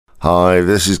Hi,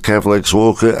 this is Kev Lex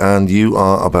Walker, and you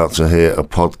are about to hear a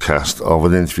podcast of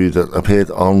an interview that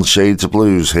appeared on Shades of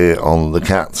Blues here on The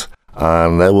Cat.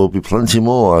 And there will be plenty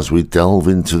more as we delve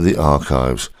into the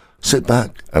archives. Sit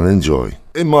back and enjoy.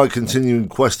 In my continuing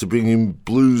quest to bring in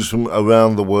blues from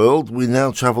around the world, we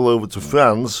now travel over to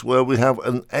France, where we have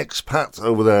an expat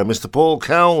over there, Mr. Paul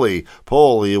Cowley.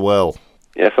 Paul, are you well?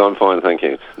 Yes, I'm fine, thank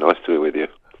you. Nice to be with you.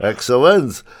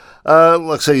 Excellent.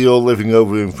 Like I say, you're living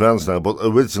over in France now, but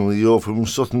originally you're from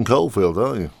Sutton Coldfield,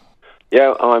 aren't you?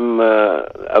 Yeah, I'm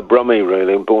a Brummie,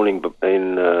 really. I'm born in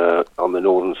on the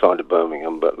northern side of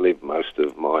Birmingham, but lived most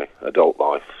of my adult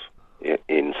life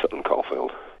in Sutton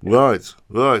Coldfield. Right.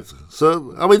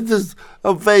 So, I mean, there's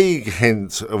a vague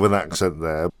hint of an accent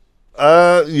there.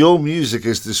 Your music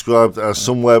is described as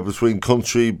somewhere between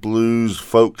country, blues,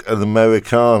 folk and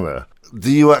Americana. Do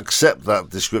you accept that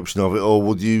description of it, or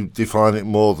would you define it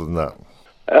more than that?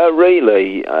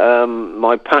 Really,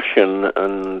 my passion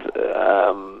and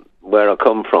where I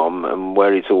come from and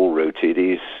where it's all rooted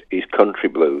is country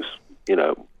blues,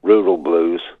 rural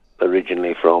blues,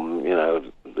 originally from,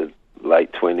 the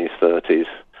late 20s, 30s.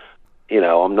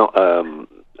 I'm not a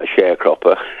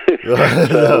sharecropper,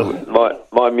 so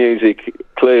my music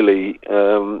clearly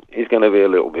is going to be a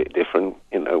little bit different,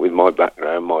 with my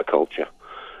background, my culture.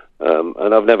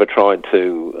 And I've never tried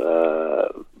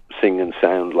to sing and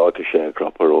sound like a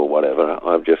sharecropper or whatever.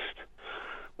 I've just,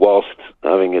 whilst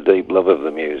having a deep love of the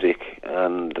music,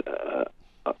 and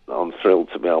I'm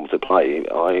thrilled to be able to play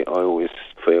it, I always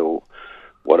feel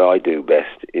what I do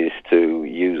best is to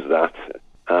use that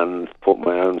and put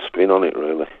my own spin on it,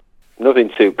 really.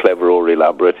 Nothing too clever or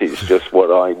elaborate, it's just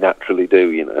what I naturally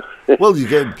do, Well, you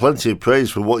get plenty of praise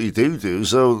for what you do,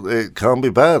 so it can't be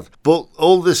bad. But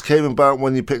all this came about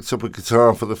when you picked up a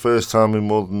guitar for the first time in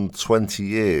more than 20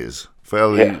 years,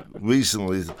 fairly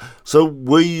recently. So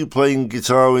were you playing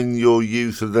guitar in your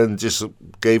youth and then just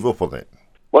gave up on it?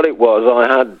 What it was, I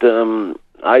had,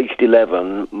 aged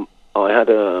 11, I had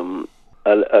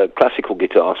a classical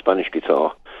guitar, Spanish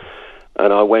guitar,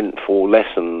 and I went for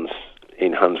lessons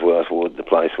in Handsworth Wood, the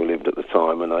place we lived at the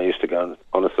time, and I used to go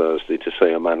on a Thursday to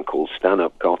see a man called Stan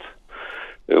Upcott,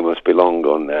 who must be long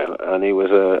gone now, and he was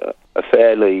a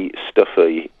fairly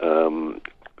stuffy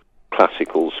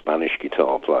classical Spanish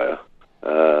guitar player.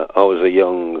 I was a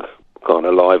young, kind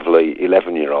of lively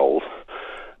 11-year-old.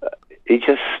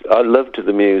 I loved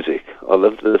the music. I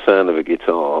loved the sound of a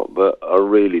guitar, but I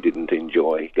really didn't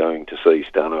enjoy going to see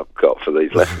Stan Upcott for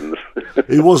these lessons.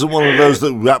 He wasn't one of those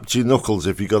that rapped your knuckles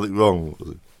if you got it wrong, was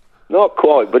he? Not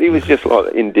quite, but he was just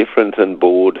like indifferent and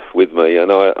bored with me,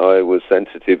 and I was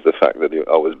sensitive to the fact that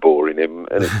I was boring him,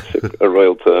 and it took a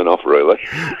real turn off, really.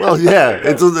 Well, yeah,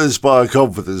 it doesn't inspire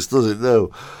confidence, does it?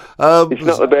 No. It's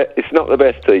not the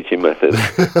best teaching method.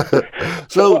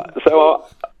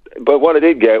 But what I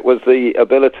did get was the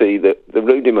ability, the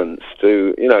rudiments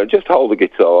to, just hold the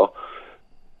guitar,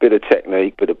 bit of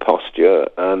technique, bit of posture,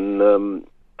 and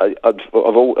I've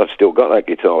still got that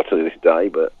guitar to this day,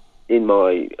 but in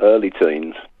my early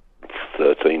teens,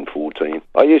 13, 14,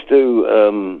 I used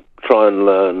to try and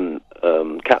learn,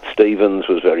 Cat Stevens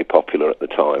was very popular at the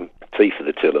time, Tea for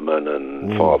the Tillerman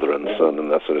and Father and Son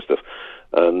and that sort of stuff,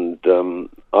 and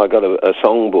I got a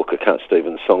songbook, a Cat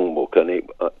Stevens songbook, and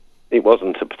it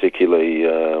wasn't a particularly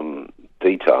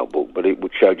detailed book, but it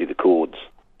would show you the chords.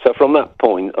 So from that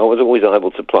point, I was always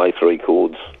able to play 3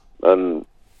 chords and,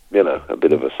 a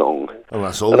bit of a song. And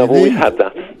that's all and I've always had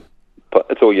that. But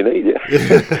that's all you need,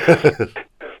 yeah.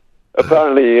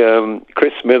 Apparently,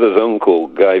 Chris Smither's uncle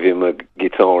gave him a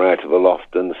guitar out of a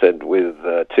loft and said, with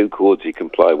 2 chords you can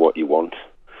play what you want,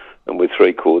 and with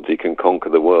 3 chords you can conquer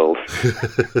the world.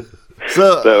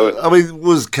 So, I mean,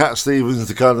 was Cat Stevens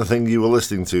the kind of thing you were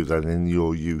listening to then in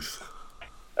your youth?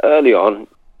 Early on,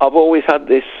 I've always had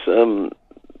this,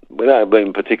 without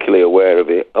being particularly aware of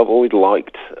it, I've always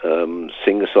liked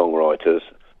singer-songwriters,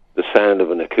 the sound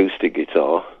of an acoustic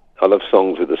guitar. I love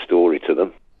songs with a story to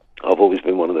them. I've always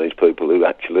been one of those people who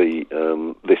actually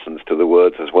listens to the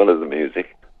words as well as the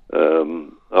music.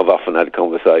 I've often had a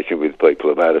conversation with people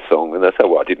about a song, and they say,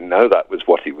 well, I didn't know that was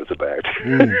what it was about.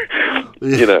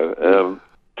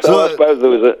 So I suppose there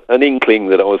was an inkling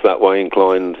that I was that way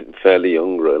inclined fairly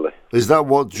young, really. Is that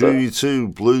what drew you to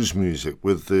blues music,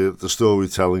 with the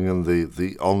storytelling and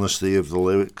the honesty of the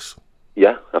lyrics?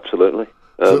 Yeah, absolutely.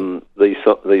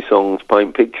 These songs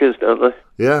paint pictures, don't they?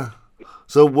 Yeah.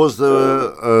 So was there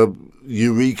a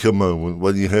eureka moment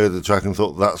when you heard the track and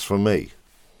thought, that's for me?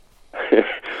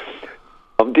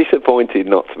 I'm disappointed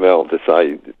not to be able to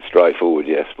say straightforward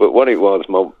yes, but what it was,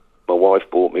 my wife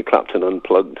bought me Clapton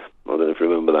Unplugged. I don't know if you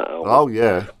remember that album. Oh,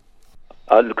 yeah.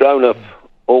 I'd grown up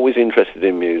always interested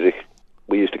in music.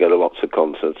 We used to go to lots of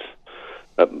concerts.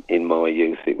 In my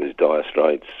youth, it was Dire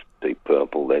Straits, Deep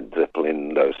Purple, Led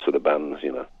Zeppelin, those sort of bands,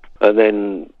 you know. And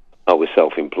then I was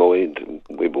self-employed.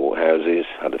 We bought houses,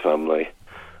 had a family,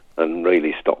 and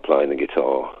really stopped playing the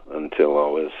guitar until I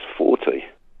was 40.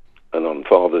 And on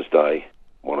Father's Day,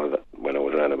 when I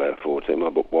was around about 40, my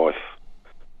wife,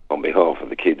 on behalf of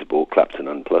the kids, bought Clapton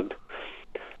Unplugged,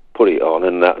 put it on,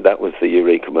 and that was the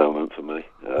eureka moment for me.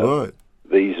 Right.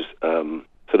 These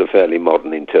sort of fairly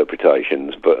modern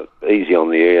interpretations, but easy on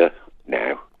the ear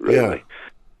now, really.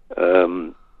 Yeah.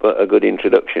 But a good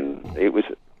introduction.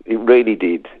 It really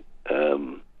did.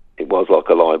 It was like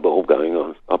a light bulb going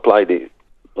on. I played it,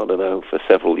 I don't know, for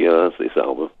several years, this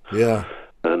album. Yeah.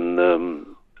 And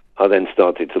I then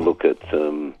started to look at,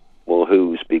 well,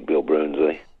 who's Big Bill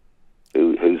Broonzy?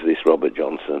 Who's this Robert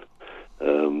Johnson?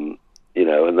 You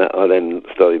know, and I then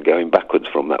started going backwards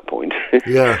from that point.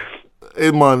 Yeah.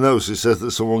 In my notes, it says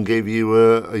that someone gave you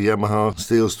a Yamaha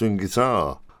steel string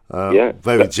guitar.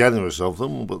 Very generous of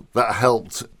them, but that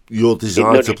helped your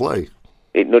desire to play.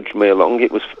 It nudged me along.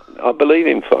 It was, I believe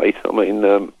in fate. I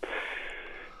mean,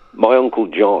 my Uncle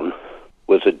John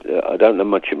was I don't know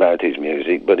much about his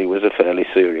music, but he was a fairly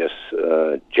serious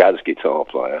jazz guitar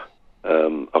player.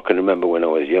 I can remember when I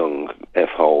was young,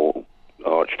 F-hole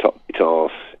archtop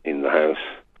guitars in the house.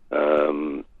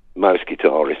 Most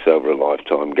guitarists over a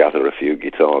lifetime gather a few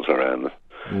guitars around them.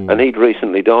 And he'd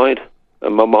recently died,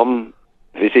 and my mum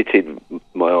visited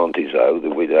my Auntie Zoe, the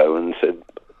widow, and said,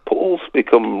 Paul's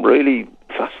become really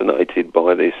fascinated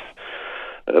by this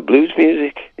blues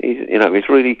music. He's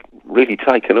really, really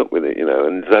taken up with it, you know.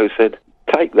 And Zoe said,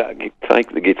 take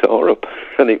the guitar up.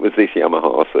 And it was this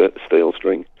Yamaha steel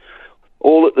string.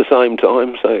 All at the same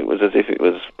time, so it was as if it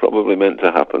was probably meant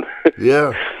to happen.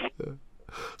 Yeah.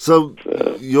 So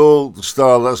your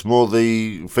style, that's more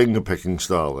the finger-picking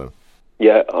style then?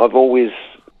 Yeah, I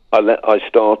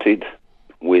started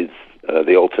with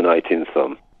the alternating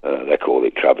thumb. They call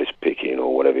it Travis picking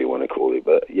or whatever you want to call it.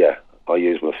 But yeah, I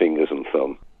use my fingers and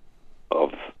thumb.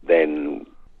 I've then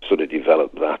sort of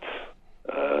developed that,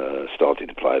 started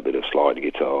to play a bit of slide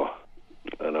guitar.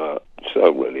 And so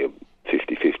really a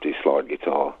 50-50 slide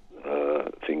guitar,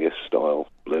 finger style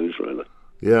blues, really.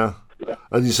 Yeah.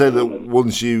 And you say that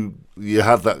once you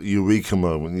had that eureka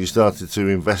moment, you started to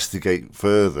investigate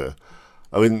further.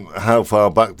 I mean, how far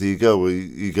back do you go? Are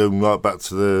you going right back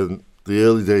to the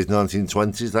early days,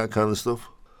 1920s, that kind of stuff?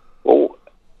 Well,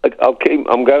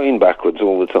 I'm going backwards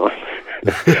all the time.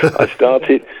 I've told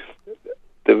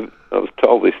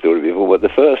this story before, but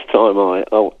the first time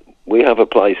we have a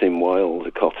place in Wales,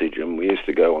 a cottage, and we used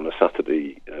to go on a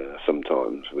Saturday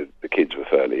sometimes, with the kids were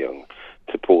fairly young,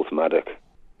 to Porthmadog.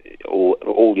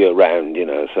 All year round, you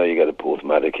know, so you go to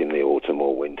Porthmadog in the autumn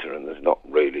or winter, and there's not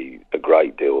really a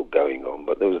great deal going on.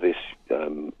 But there was this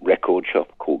record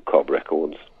shop called Cobb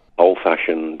Records,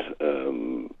 old-fashioned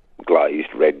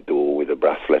glazed red door with a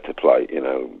brass letter plate, you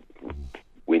know,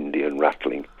 windy and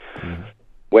rattling. Mm-hmm.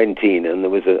 Went in, and there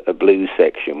was a blues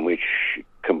section which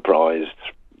comprised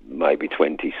maybe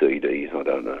 20 CDs, I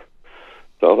don't know.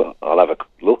 So I'll have a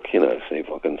look, you know, see if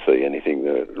I can see anything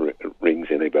that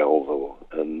rings any bells.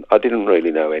 And I didn't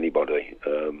really know anybody.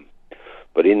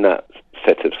 But in that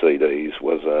set of CDs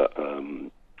was a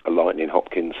Lightning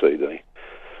Hopkins CD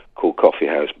called Coffee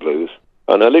House Blues.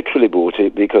 And I literally bought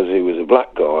it because he was a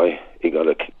black guy. He got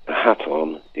a hat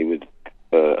on. He was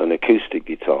an acoustic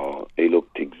guitar. He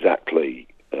looked exactly,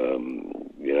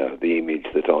 the image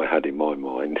that I had in my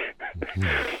mind.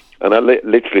 And I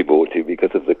literally bought it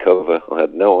because of the cover. I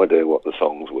had no idea what the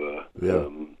songs were,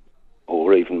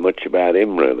 or even much about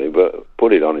him, really, but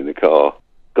put it on in the car.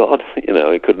 God, you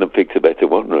know, he couldn't have picked a better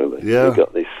one, really. Yeah. He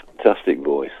got this fantastic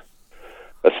voice.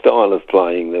 A style of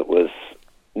playing that was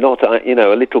not,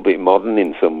 a little bit modern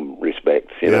in some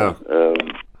respects, you know.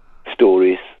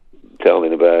 Stories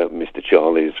telling about Mr.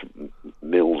 Charlie's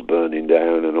mills burning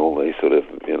down and all these sort of,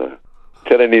 you know.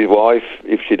 Telling his wife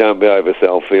if she don't behave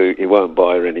herself, he won't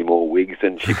buy her any more wigs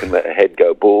and she can let her head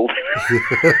go bald.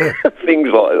 Things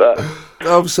like that.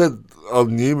 I've said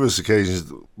on numerous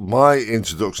occasions, my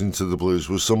introduction to the blues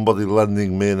was somebody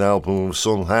lending me an album of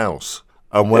Son House.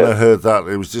 And when I heard that,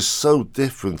 it was just so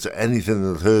different to anything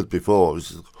I'd heard before. It was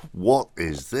just, what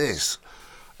is this?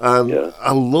 And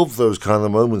I love those kind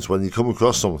of moments when you come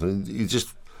across something, you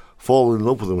just fall in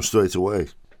love with them straight away.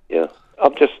 Yeah.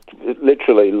 I've just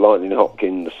literally, Lightning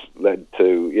Hopkins led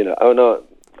to, you know, and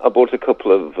I bought a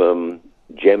couple of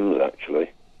gems,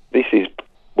 actually. This is,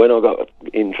 when I got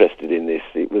interested in this,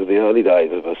 it was the early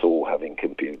days of us all having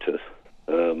computers.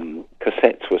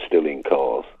 Cassettes were still in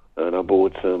cars, and I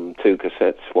bought two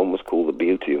cassettes. One was called The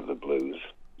Beauty of the Blues,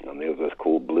 and the other's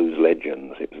called Blues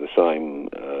Legends. It was the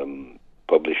same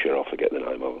publisher, I forget the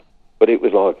name of it. But it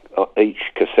was like each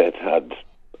cassette had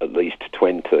at least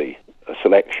 20, a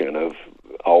selection of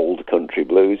old country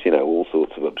blues, all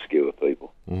sorts of obscure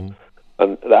people. Mm.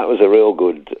 And that was a real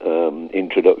good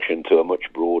introduction to a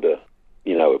much broader,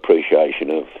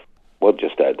 appreciation of, well,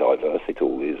 just how diverse it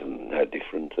all is and how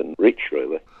different and rich,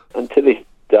 really. And to this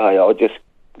day, I just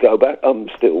go back.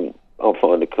 I'll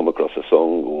find come across a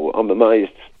song, or I'm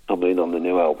amazed. I mean, on the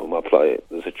new album, I play it.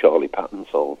 There's a Charlie Patton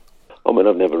song. I mean,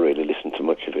 I've never really listened to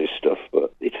much of his stuff,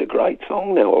 but it's a great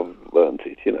song now. I've learnt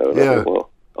it, And I thought, well,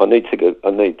 I need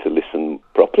to listen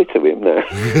properly to him now.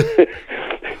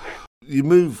 You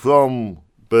moved from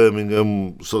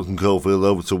Birmingham, Sutton Coldfield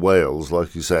over to Wales,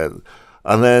 like you said,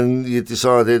 and then you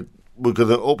decided we're going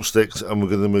to up sticks and we're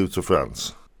going to move to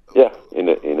France. Yeah, in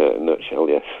a nutshell,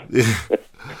 yes.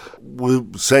 We're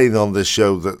saying on this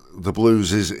show that the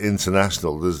blues is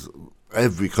international.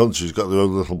 Every country's got their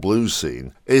own little blues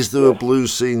scene. Is there a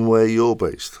blues scene where you're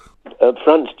based?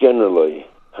 France generally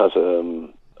has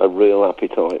a real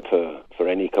appetite for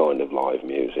any kind of live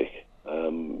music.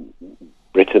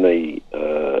 Brittany,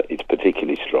 it's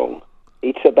particularly strong.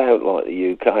 It's about like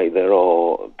the UK. There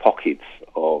are pockets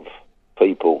of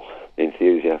people,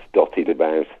 enthusiasts dotted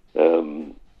about,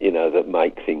 that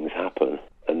make things happen,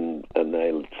 and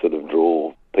they'll sort of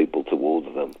draw people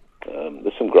towards them.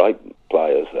 There's some great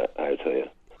players out here.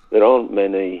 There aren't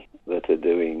many that are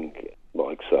doing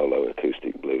like solo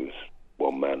acoustic blues,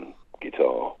 one-man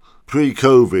guitar.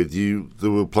 Pre-COVID,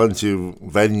 there were plenty of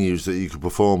venues that you could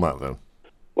perform at then.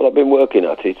 Well, I've been working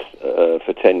at it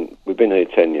for 10. We've been here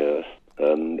 10 years,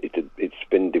 and it's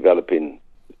been developing.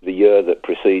 The year that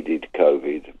preceded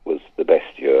COVID was the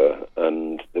best year,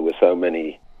 and there were so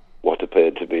many. What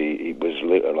appeared to be, it was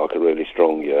like a really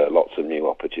strong year, lots of new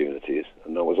opportunities.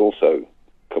 And I was also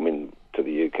coming to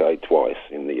the UK twice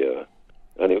in the year,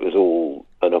 and it was all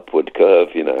an upward curve,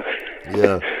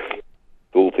 Yeah.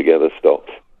 Altogether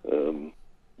stopped.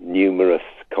 Numerous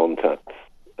contacts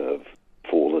have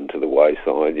fallen to the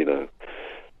wayside,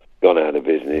 gone out of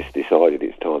business, decided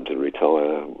it's time to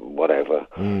retire, whatever.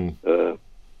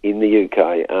 In the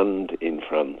UK and in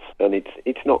France, and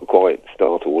it's not quite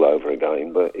start all over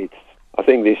again, but I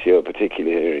think this year,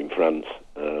 particularly here in France,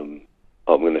 I'm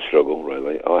going to struggle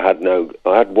really. I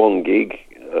had one gig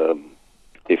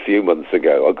a few months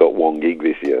ago. I got one gig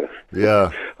this year.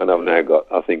 Yeah, and I've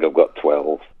got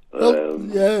 12.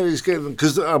 It's getting,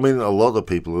 because I mean, a lot of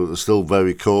people are still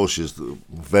very cautious. The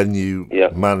venue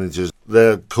managers,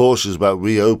 they're cautious about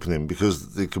reopening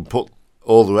because they can put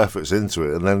all their efforts into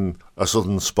it, and then a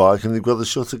sudden spike, and they've got to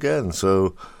shut again.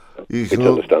 So it's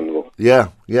understandable. Yeah.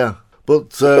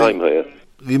 But same here.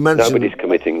 You mentioned nobody's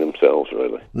committing themselves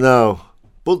really. No,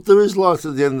 but there is light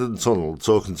at the end of the tunnel.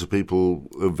 Talking to people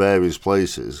in various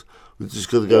places, we just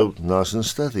got to go nice and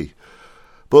steady.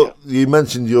 But you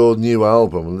mentioned your new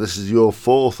album, and this is your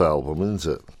 4th album,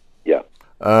 isn't it? Yeah.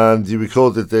 And you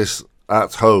recorded this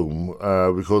at home,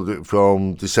 recorded it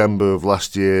from December of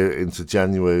last year into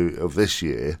January of this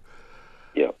year.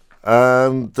 Yeah.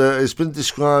 And it's been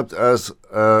described as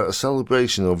a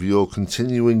celebration of your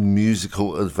continuing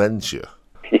musical adventure.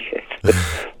 Yes.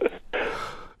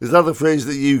 Is that a phrase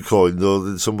that you coined, or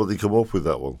did somebody come up with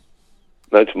that one?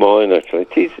 No, it's mine, actually.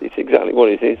 It's exactly what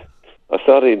it is. I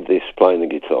started this playing the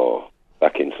guitar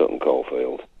back in Sutton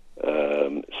Coldfield,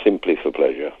 simply for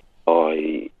pleasure.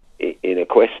 In a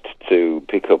quest to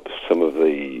pick up some of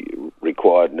the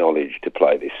required knowledge to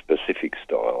play this specific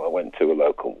style, I went to a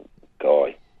local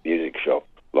music shop,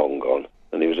 long gone,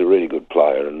 and he was a really good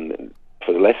player. And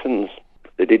for the lessons,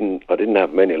 I didn't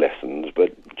have many lessons,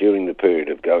 but during the period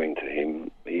of going to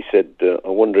him, he said, I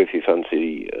wonder if you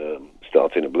fancy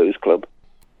starting a blues club.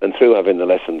 And through having the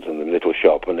lessons in the little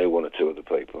shop, I knew 1 or 2 other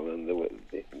people, and there were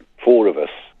 4 of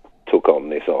us took on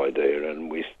this idea,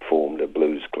 and we formed a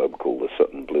blues club called the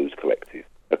Sutton Blues Collective.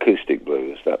 Acoustic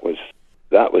blues. That was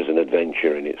an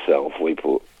adventure in itself. We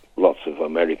put lots of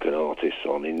American artists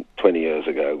on. 20 years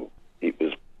ago, it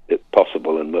was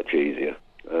possible and much easier.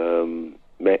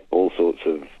 Met all sorts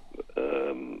of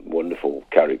wonderful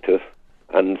characters,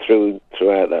 and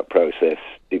throughout that process,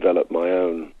 developed my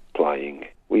own playing.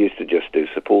 We used to just do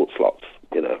support slots,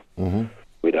 Mm-hmm.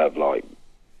 We'd have Guy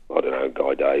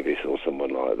Davis or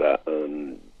someone like that,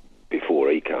 and before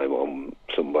he came on,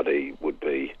 somebody would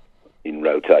be in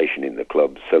rotation in the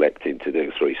club, selected to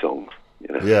do 3 songs.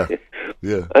 Yeah.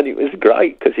 And it was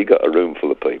great because you got a room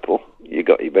full of people. You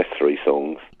got your best 3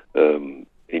 songs in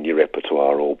your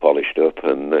repertoire, all polished up,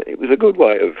 and it was a good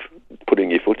way of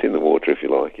putting your foot in the water, if you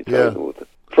like. Your toe in the water.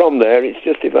 From there, it's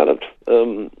just developed.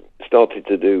 Started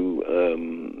to do,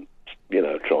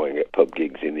 try club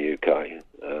gigs in the UK.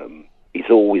 It's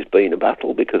always been a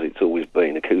battle because it's always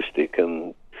been acoustic,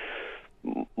 and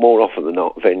more often than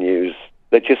not, venues,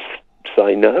 they just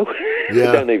say no. They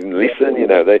don't even listen,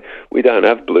 we don't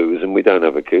have blues and we don't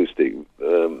have acoustic.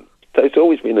 So it's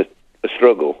always been a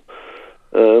struggle,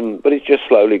 but it's just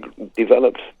slowly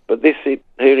developed. But this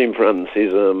here in France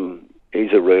is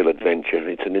a real adventure.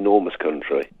 It's an enormous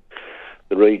country.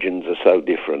 The regions are so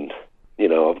different.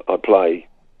 I play,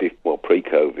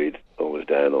 pre-COVID, I was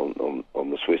down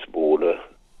on the Swiss border,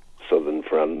 southern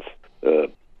France,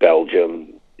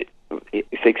 Belgium.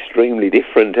 It's extremely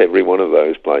different, every one of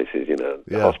those places,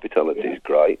 The hospitality is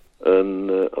great,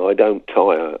 and I don't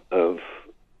tire of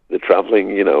the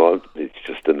travelling, it's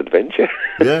just an adventure.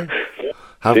 Yeah.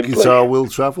 Have guitar will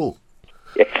travel.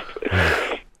 Yes.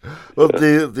 Well,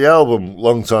 the album,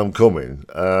 Long Time Coming,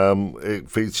 it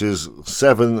features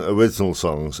 7 original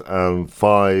songs and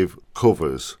 5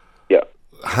 covers. Yeah.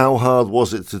 How hard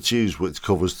was it to choose which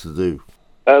covers to do?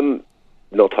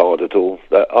 Not hard at all.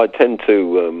 I tend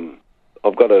to...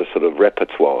 I've got a sort of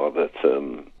repertoire that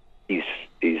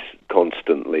is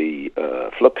constantly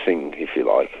fluxing, if you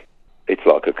like. It's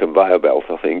like a conveyor belt,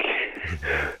 I think.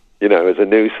 As a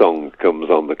new song comes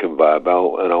on the conveyor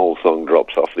belt, an old song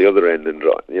drops off the other end, and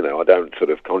I don't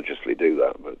sort of consciously do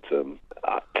that. But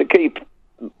to keep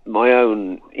my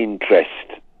own interest,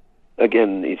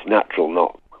 again, it's natural,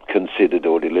 not considered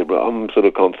or deliberate. I'm sort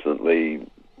of constantly,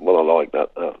 I like that,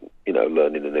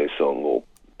 learning a new song or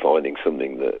finding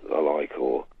something that I like,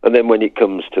 and then when it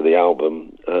comes to the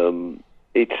album,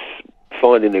 it's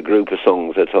finding a group of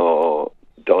songs that are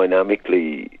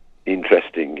dynamically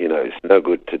interesting. It's no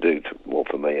good to do,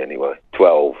 for me anyway,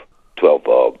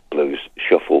 12-bar blues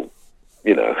shuffle.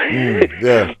 Yeah.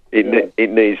 It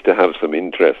needs to have some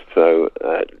interest. So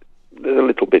there's a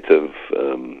little bit of,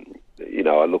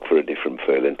 I look for a different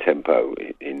feel and tempo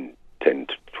in 10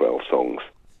 to 12 songs.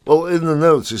 Well, in the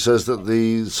notes it says that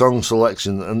the song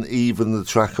selection and even the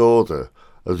track order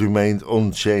has remained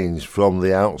unchanged from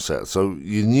the outset. So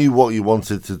you knew what you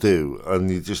wanted to do and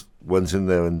you just went in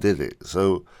there and did it.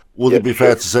 So would it be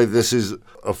fair to say this is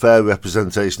a fair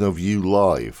representation of you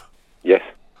live? Yes.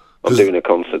 I'm doing a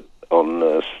concert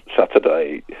on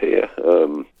Saturday here,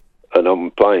 and I'm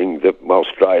playing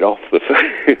straight off the...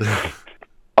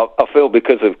 I feel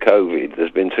because of COVID,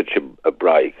 there's been such a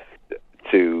break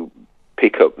to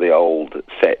pick up the old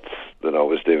sets that I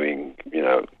was doing,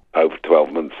 over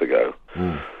 12 months ago,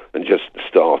 and just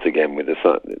start again with the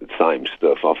same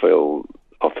stuff. I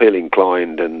feel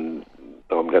inclined, and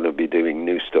I'm going to be doing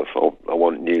new stuff. I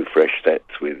want new, fresh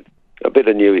sets with a bit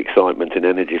of new excitement and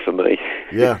energy for me.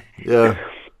 Yeah.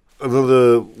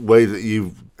 Another way that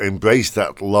you've embraced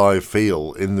that live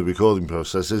feel in the recording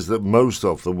process is that most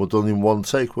of them were done in one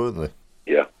take, weren't they?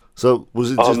 Yeah. So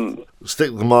was it just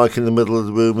stick the mic in the middle of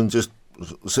the room and just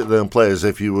sit there and play as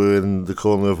if you were in the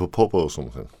corner of a pub or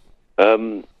something?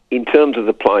 In terms of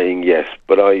the playing, yes,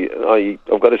 but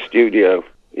I've got a studio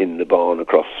in the barn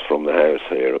across from the house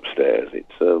here upstairs.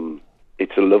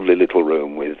 It's a lovely little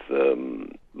room with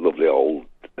lovely old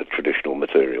traditional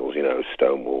materials,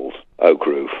 stone walls, oak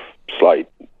roof, slate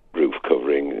roof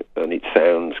covering, and it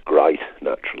sounds great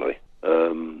naturally.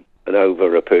 And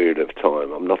over a period of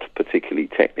time, I'm not particularly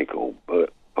technical,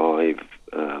 but I've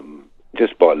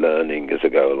just by learning as I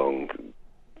go along,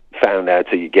 found out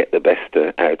how you get the best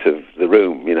out of the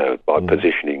room, by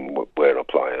positioning where I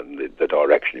play and the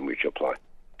direction in which I play.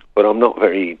 But I'm not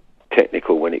very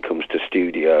technical when it comes to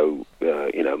studio,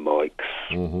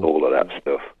 mics, all of that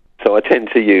stuff. So I tend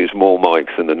to use more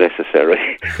mics than are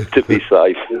necessary to be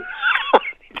safe.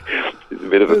 It's a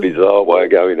bit of a bizarre way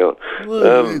of going on.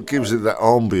 Well, it gives it that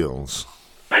ambience.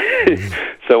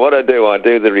 So what I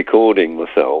do the recording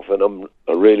myself, and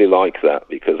I really like that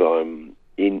because I'm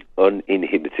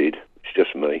uninhibited. It's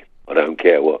just me. I don't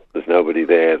care what. There's nobody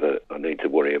there that I need to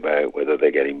worry about whether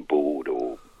they're getting bored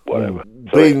or whatever.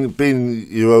 Being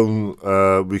your own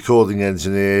recording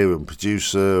engineer and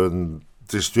producer and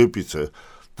distributor,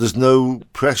 there's no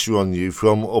pressure on you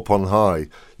from up on high.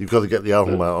 You've got to get the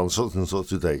album out on such and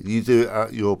such a date. You do it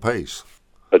at your pace.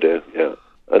 I do, yeah.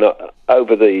 And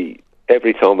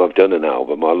every time I've done an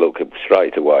album, I look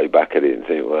straight away back at it and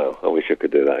think, well, I wish I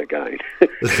could do that again.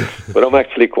 But I'm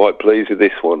actually quite pleased with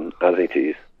this one as it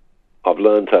is. I've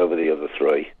learnt over the other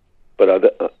 3. But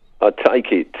I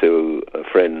take it to a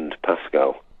friend,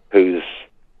 Pascal, he's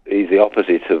the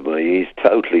opposite of me. He's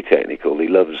totally technical. He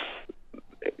loves,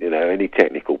 any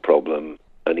technical problem.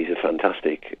 And he's a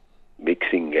fantastic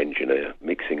mixing engineer,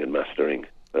 mixing and mastering.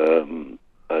 And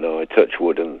I touch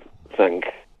wood and thank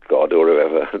God or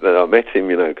whoever that I met him,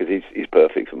 because he's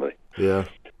perfect for me. Yeah.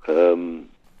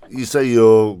 you say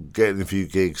you're getting a few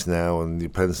gigs now and you're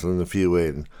penciling a few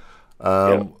in.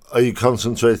 Are you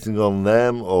concentrating on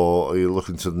them, or are you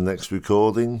looking to the next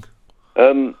recording?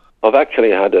 I've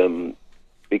actually had,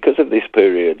 because of this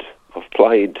period, I've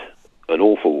played an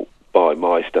awful, by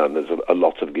my standards, a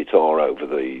lot of guitar over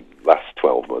the last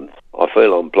 12 months. I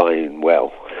feel I'm playing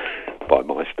well, by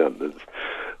my standards.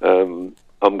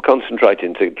 I'm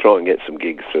concentrating to try and get some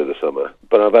gigs through the summer,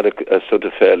 but I've had a sort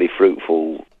of fairly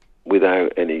fruitful,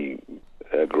 without any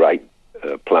great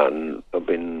plan. I've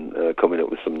been coming up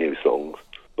with some new songs.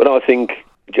 But I think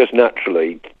just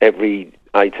naturally, every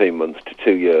 18 months to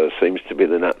 2 years seems to be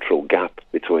the natural gap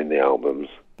between the albums.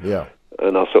 Yeah.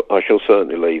 And I shall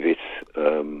certainly leave it,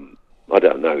 I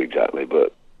don't know exactly,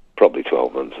 but probably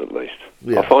 12 months at least.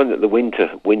 Yeah. I find that the winter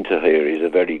here is a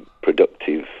very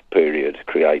productive period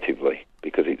creatively,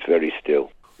 because it's very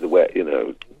still.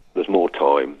 There's more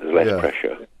time, there's less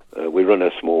pressure. We run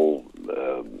a small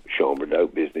chambre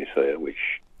d'hôte business here,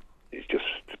 which is just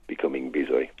becoming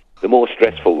busy. The more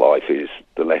stressful life is,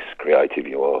 the less creative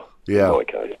you are. Yeah. In my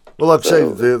case. Well, I'd say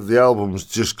the album's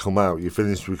just come out. You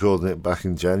finished recording it back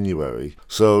in January.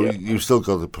 So you've still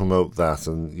got to promote that,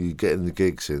 and you're getting the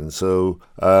gigs in. So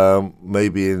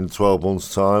maybe in 12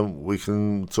 months' time, we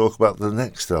can talk about the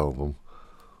next album.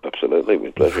 Absolutely,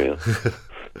 with pleasure.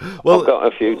 Well, I've got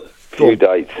a few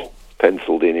dates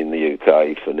penciled in the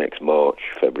UK for next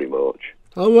February, March.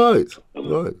 Oh, right.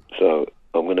 Right. So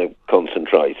I'm going to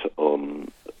concentrate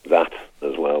on that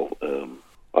as well.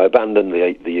 I abandoned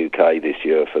the UK this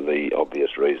year for the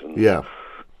obvious reasons. Yeah.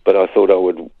 But I thought it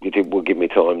would give me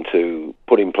time to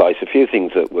put in place a few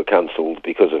things that were cancelled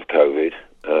because of COVID,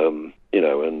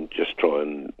 and just try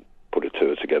and put a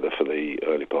tour together for the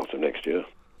early part of next year.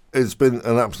 It's been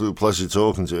an absolute pleasure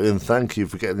talking to you, and thank you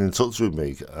for getting in touch with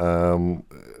me.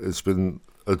 It's been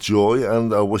a joy,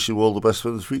 and I wish you all the best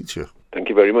for the future. Thank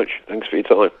you very much. Thanks for your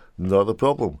time. Not a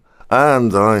problem.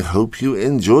 And I hope you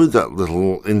enjoyed that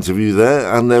little interview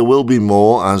there, and there will be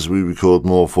more as we record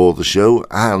more for the show,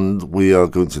 and we are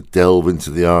going to delve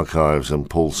into the archives and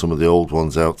pull some of the old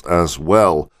ones out as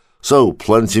well. So,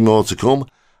 plenty more to come,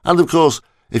 and of course,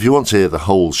 if you want to hear the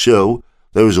whole show,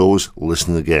 there is always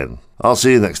Listen Again. I'll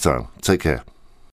see you next time. Take care.